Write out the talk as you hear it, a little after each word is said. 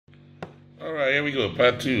All right, here we go.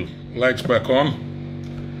 Part 2. Lights back on.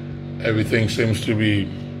 Everything seems to be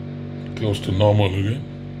close to normal again.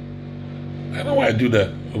 I don't know why I do that.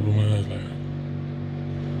 Open my eyes like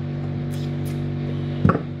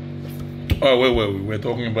that. Oh, wait. We're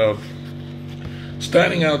talking about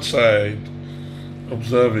standing outside,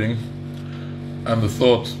 observing, and the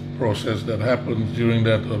thought process that happens during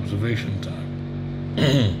that observation time.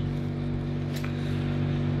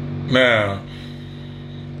 Now,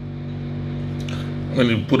 I'm going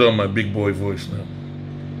to put on my big boy voice now.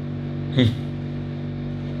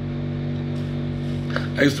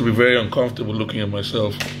 I used to be very uncomfortable looking at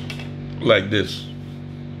myself like this.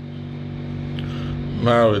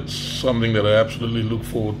 Now it's something that I absolutely look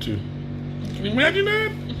forward to. Can you imagine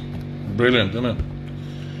that? Brilliant, isn't it?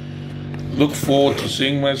 Look forward to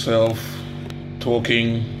seeing myself,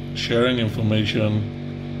 talking, sharing information.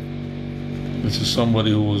 This is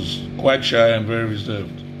somebody who was quite shy and very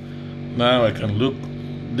reserved. Now I can look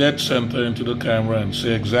dead center into the camera and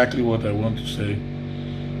say exactly what I want to say.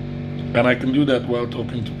 And I can do that while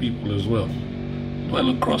talking to people as well. Do I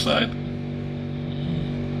look cross-eyed?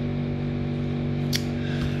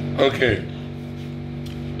 Okay.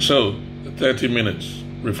 So, 30 minutes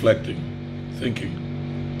reflecting, thinking,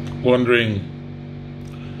 wondering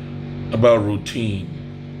about routine.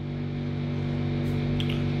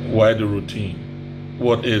 Why the routine?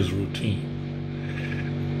 What is routine?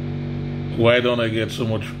 Why don't I get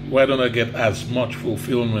as much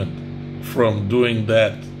fulfillment from doing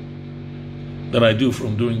that than I do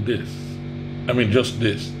from doing this? I mean, just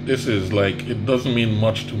this. This is like, it doesn't mean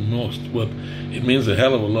much to most, but it means a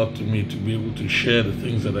hell of a lot to me to be able to share the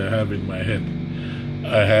things that I have in my head.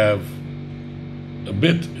 I have a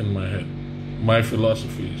bit in my head, my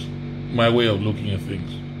philosophies, my way of looking at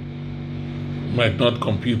things. Might not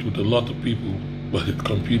compute with a lot of people, but it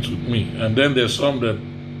computes with me. And then there's some that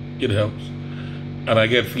it helps, and I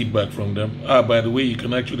get feedback from them. By the way, you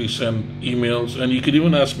can actually send emails, and you can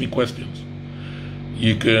even ask me questions.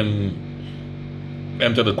 You can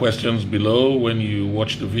enter the questions below when you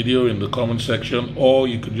watch the video in the comment section, or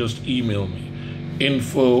you could just email me,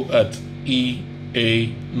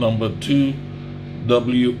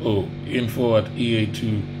 info@ea2wo,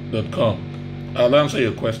 info@ea2.com. I'll answer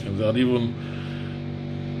your questions. I'll even,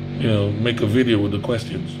 make a video with the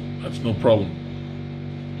questions. That's no problem.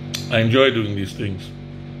 I enjoy doing these things.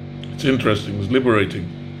 It's interesting, it's liberating.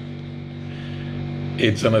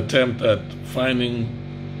 It's an attempt at finding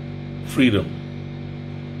freedom.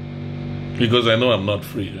 Because I know I'm not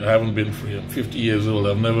free. I haven't been free. I'm 50 years old.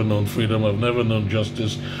 I've never known freedom. I've never known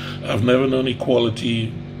justice. I've never known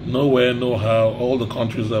equality. Nowhere, no how. All the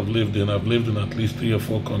countries I've lived in at least 3 or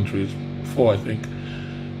 4 countries. 4, I think.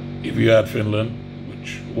 If you add Finland,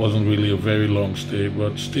 which wasn't really a very long stay,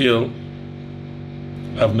 but still,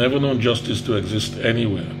 I've never known justice to exist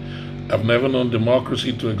anywhere. I've never known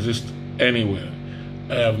democracy to exist anywhere.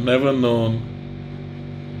 I have never known,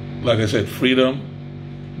 like I said, freedom,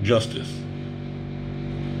 justice.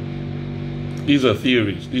 These are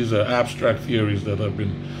theories. These are abstract theories that have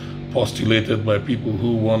been postulated by people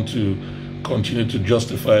who want to continue to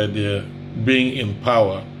justify their being in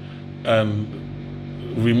power and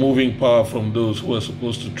removing power from those who are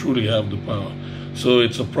supposed to truly have the power. So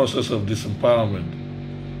it's a process of disempowerment.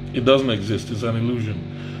 It doesn't exist. It's an illusion.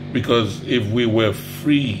 Because if we were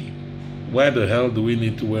free, why the hell do we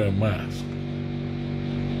need to wear a mask?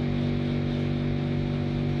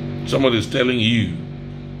 Somebody's telling you,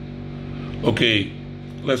 okay,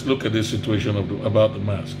 let's look at this situation about the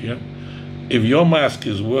mask, yeah? If your mask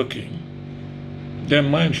is working, then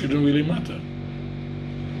mine shouldn't really matter.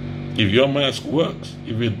 If your mask works,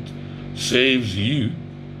 if it saves you,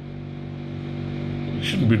 you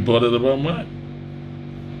shouldn't be bothered about mine.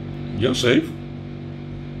 You're safe.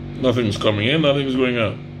 Nothing's coming in, nothing's going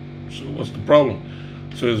out. So what's the problem?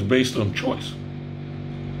 So it's based on choice.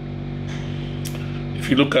 If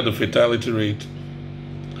you look at the fatality rate,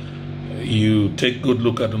 you take a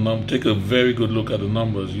very good look at the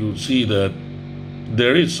numbers, you'll see that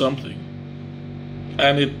there is something.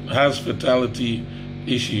 And it has fatality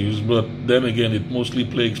issues, but then again, it mostly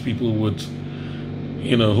plagues people with,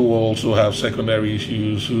 who also have secondary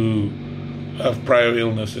issues, who have prior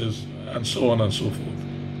illnesses, and so on and so forth,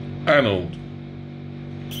 and old.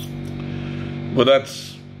 But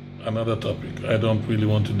that's another topic. I don't really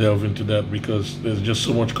want to delve into that because there's just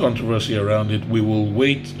so much controversy around it. We will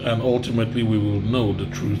wait, and ultimately we will know the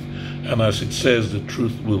truth. And as it says, the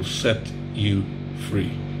truth will set you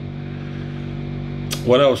free.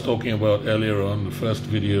 What I was talking about earlier on, the first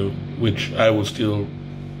video, which I will still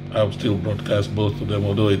broadcast both of them,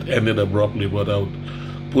 although it ended abruptly, but I would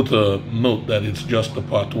put a note that it's just a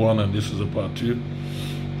part one and this is a part two.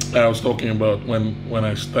 I was talking about when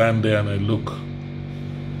I stand there and I look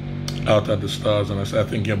out at the stars and I start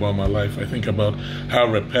thinking about my life, I think about how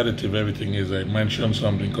repetitive everything is. I mentioned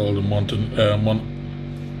something called the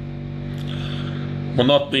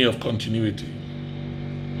monotony of continuity.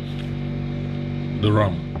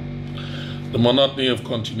 The monotony of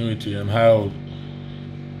continuity, and how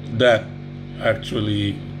that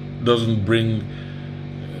actually doesn't bring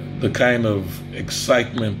the kind of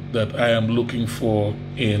excitement that I am looking for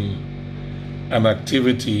in an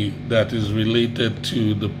activity that is related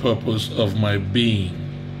to the purpose of my being.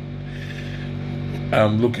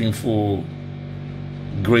 I'm looking for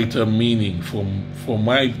greater meaning for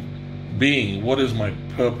my being. What is my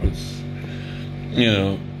purpose?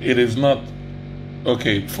 It is not,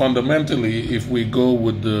 okay, fundamentally, if we go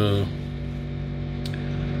with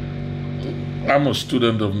I'm a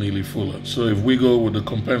student of Neely Fuller, so if we go with the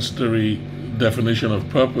compensatory definition of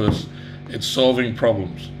purpose, it's solving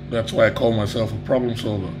problems. That's why I call myself a problem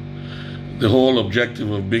solver. The whole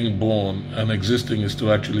objective of being born and existing is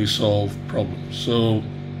to actually solve problems. So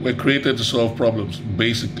we're created to solve problems,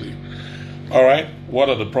 basically. All right, what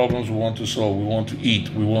are the problems we want to solve? We want to eat.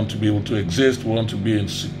 We want to be able to exist. We want to be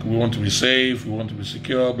safe. We want to be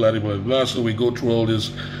secure. Blah blah blah blah. So we go through all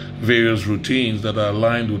these various routines that are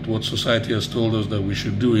aligned with what society has told us that we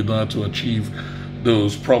should do in order to achieve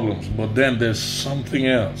those problems. But then there's something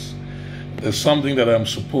else. There's something that I'm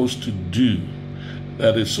supposed to do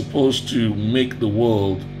that is supposed to make the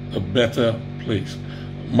world a better place.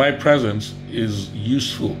 My presence is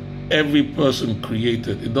useful. Every person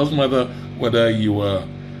created, it doesn't matter whether you are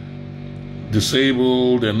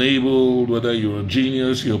disabled, enabled, whether you're a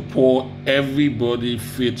genius, you're poor, everybody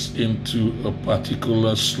fits into a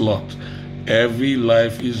particular slot. Every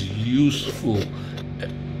life is useful.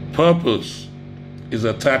 Purpose is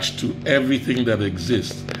attached to everything that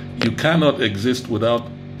exists. You cannot exist without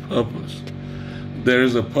purpose. There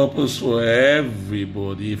is a purpose for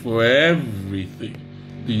everybody, for everything.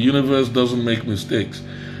 The universe doesn't make mistakes.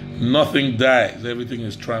 Nothing dies. Everything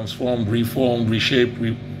is transformed, reformed, reshaped,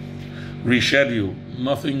 rescheduled.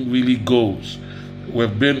 Nothing really goes.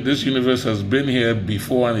 This universe has been here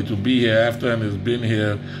before, and it will be here after, and it's been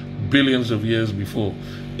here billions of years before.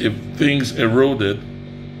 If things eroded,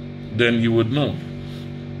 then you would know.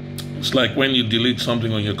 It's like when you delete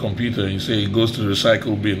something on your computer and you say it goes to the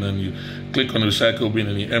recycle bin, and you click on the recycle bin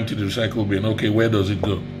and you empty the recycle bin. Okay, where does it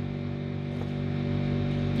go?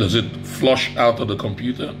 Does it flush out of the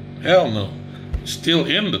computer? Hell no. It's still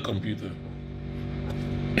in the computer.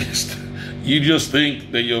 You just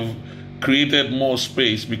think that you've created more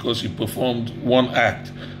space because you performed one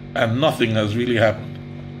act and nothing has really happened.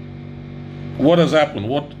 What has happened?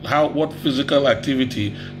 What physical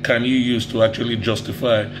activity can you use to actually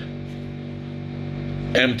justify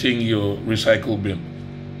emptying your recycle bin?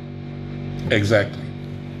 Exactly.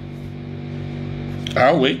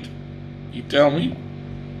 I'll wait. You tell me.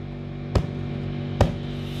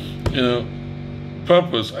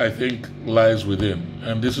 Purpose, I think, lies within.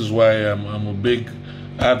 And this is why I'm a big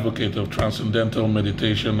advocate of transcendental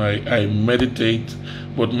meditation. I meditate,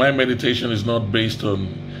 but my meditation is not based on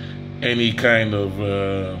any kind of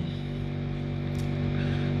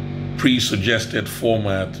pre-suggested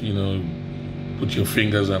format, put your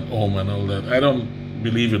fingers and Om and all that. I don't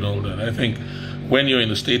believe in all that. I think when you're in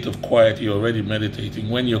a state of quiet, you're already meditating.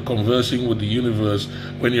 When you're conversing with the universe,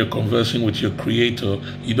 when you're conversing with your creator,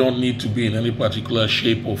 you don't need to be in any particular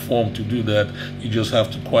shape or form to do that. You just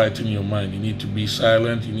have to quieten your mind. You need to be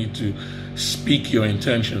silent. You need to speak your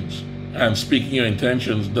intentions. And speaking your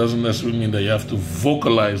intentions doesn't necessarily mean that you have to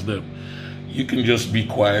vocalize them. You can just be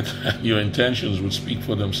quiet and your intentions will speak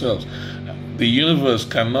for themselves. The universe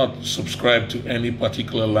cannot subscribe to any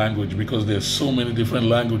particular language because there's so many different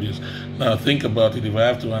languages. Now think about it. If I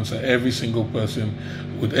have to answer every single person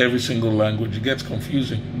with every single language, it gets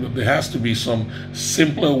confusing. But there has to be some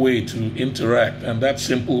simpler way to interact, and that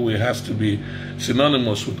simple way has to be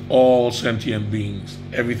synonymous with all sentient beings,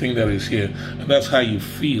 everything that is here. And that's how you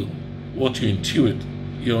feel, what you intuit,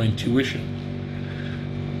 your intuition.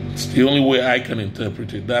 It's the only way I can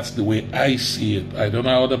interpret it. That's the way I see it. I don't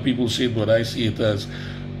know how other people see it, but I see it as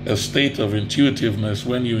a state of intuitiveness.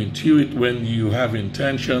 When you intuit, when you have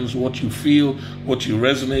intentions, what you feel, what you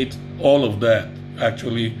resonate, all of that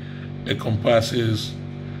actually encompasses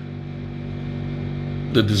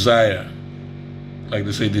the desire. Like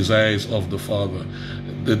they say, desire is of the Father.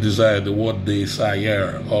 The desire, the word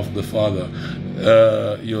desire, of the Father.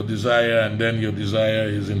 Your desire, and then your desire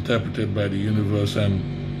is interpreted by the universe,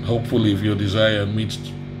 and hopefully if your desire meets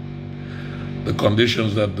the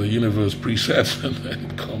conditions that the universe presets, and then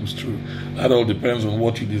it comes true. That all depends on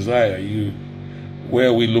what you desire. Where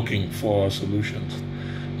are we looking for our solutions?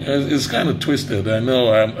 It's kind of twisted. I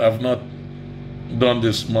know I've not done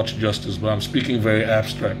this much justice, but I'm speaking very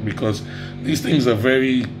abstract because these things are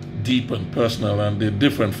very deep and personal, and they're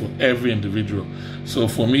different for every individual. So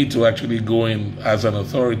for me to actually go in as an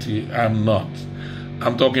authority, I'm not.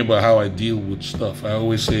 I'm talking about how I deal with stuff. I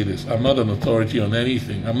always say this. I'm not an authority on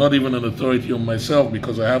anything. I'm not even an authority on myself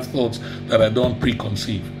because I have thoughts that I don't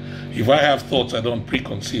preconceive. If I have thoughts I don't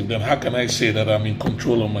preconceive, then how can I say that I'm in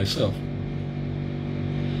control of myself?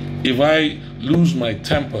 If I lose my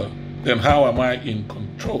temper, then how am I in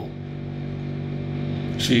control?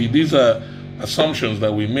 See, these are assumptions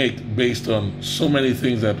that we make based on so many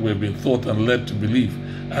things that we've been taught and led to believe.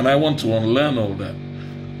 And I want to unlearn all that.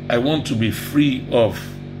 I want to be free of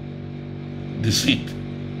deceit,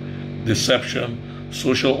 deception,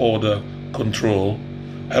 social order, control.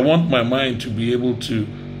 I want my mind to be able to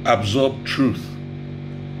absorb truth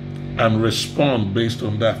and respond based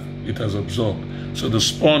on that it has absorbed. So the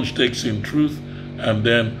sponge takes in truth, and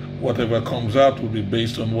then whatever comes out will be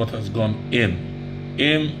based on what has gone in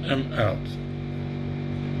and out.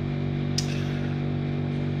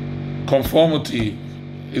 Conformity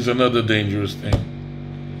is another dangerous thing.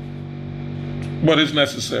 But it's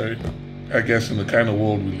necessary, I guess, in the kind of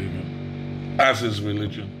world we live in, as is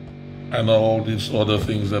religion and all these other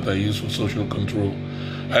things that I use for social control.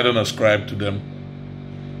 I don't ascribe to them,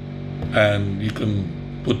 and you can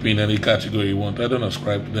put me in any category you want. I don't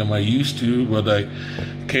ascribe to them. I used to, but I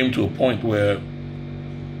came to a point where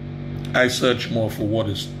I search more for what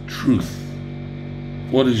is truth,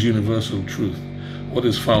 what is universal truth, what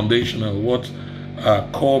is foundational, what are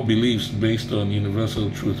core beliefs based on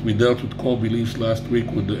universal truth. We dealt with core beliefs last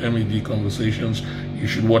week with the MED conversations. You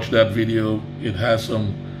should watch that video. It has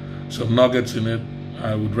some nuggets in it.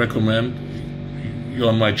 I would recommend. You're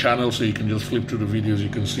on my channel, so you can just flip through the videos. You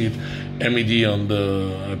can see it. MED on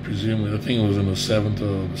the, I think it was on the 7th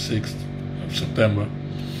or the 6th of September.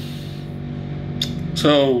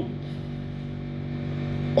 So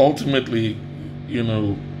ultimately,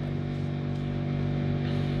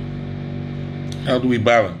 how do we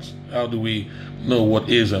balance? How do we know what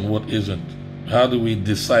is and what isn't? How do we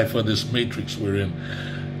decipher this matrix we're in?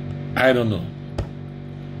 I don't know.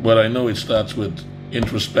 But I know it starts with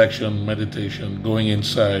introspection, meditation, going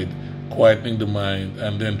inside, quietening the mind,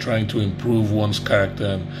 and then trying to improve one's character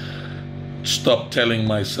and stop telling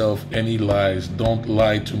myself any lies. Don't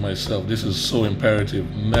lie to myself. This is so imperative.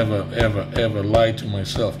 Never, ever, ever lie to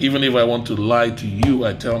myself. Even if I want to lie to you,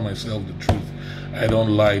 I tell myself the truth. I don't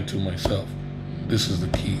lie to myself. This is the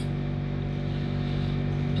key.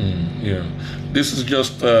 This is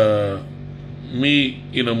just me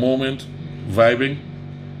in a moment, vibing.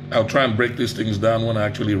 I'll try and break these things down when I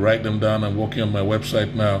actually write them down. I'm working on my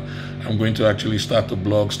website now. I'm going to actually start the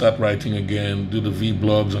blog, start writing again, do the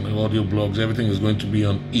V-blogs and the audio blogs. Everything is going to be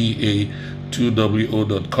on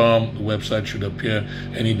ea2wo.com. The website should appear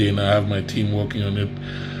any day now. I have my team working on it.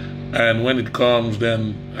 And when it comes,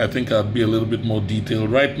 then I think I'll be a little bit more detailed.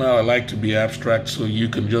 Right now, I like to be abstract, so you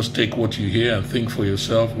can just take what you hear and think for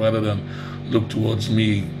yourself rather than look towards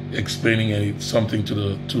me explaining something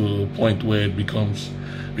to a point where it becomes,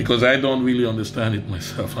 because I don't really understand it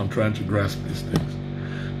myself. I'm trying to grasp these things.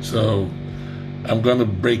 So I'm going to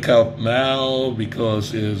break out now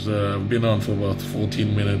because I've been on for about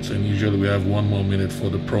 14 minutes, and usually we have 1 more minute for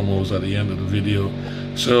the promos at the end of the video.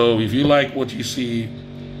 So if you like what you see,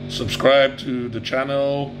 subscribe to the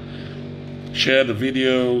channel, share the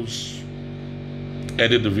videos,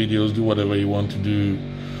 edit the videos, do whatever you want to do.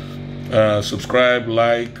 Subscribe,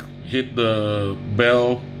 like, hit the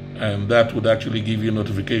bell, and that would actually give you a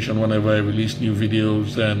notification whenever I release new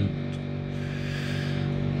videos. And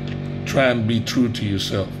try and be true to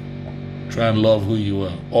yourself. Try and love who you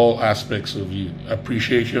are, all aspects of you.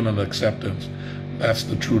 Appreciation and acceptance. That's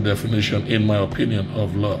the true definition, in my opinion,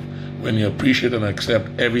 of love. When you appreciate and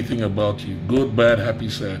accept everything about you, good, bad, happy,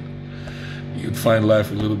 sad, you'd find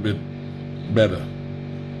life a little bit better,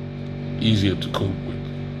 easier to cope with.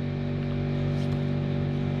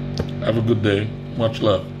 Have a good day. Much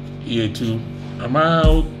love. EA2, I'm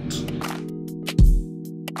out.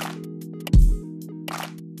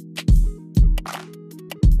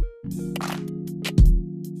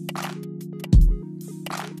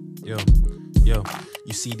 Yo,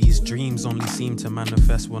 you see, these dreams only seem to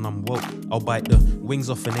manifest when I'm woke. I'll bite the wings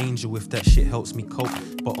off an angel if that shit helps me cope.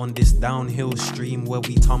 But on this downhill stream where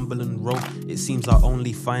we tumble and roll, it seems I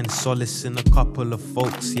only find solace in a couple of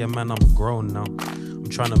folks. Yeah, man, I'm grown now. I'm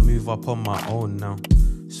trying to move up on my own now,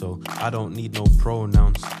 so I don't need no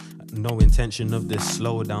pronouns. No intention of this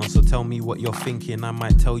slowdown. So tell me what you're thinking. I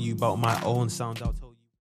might tell you about my own sound. I'll tell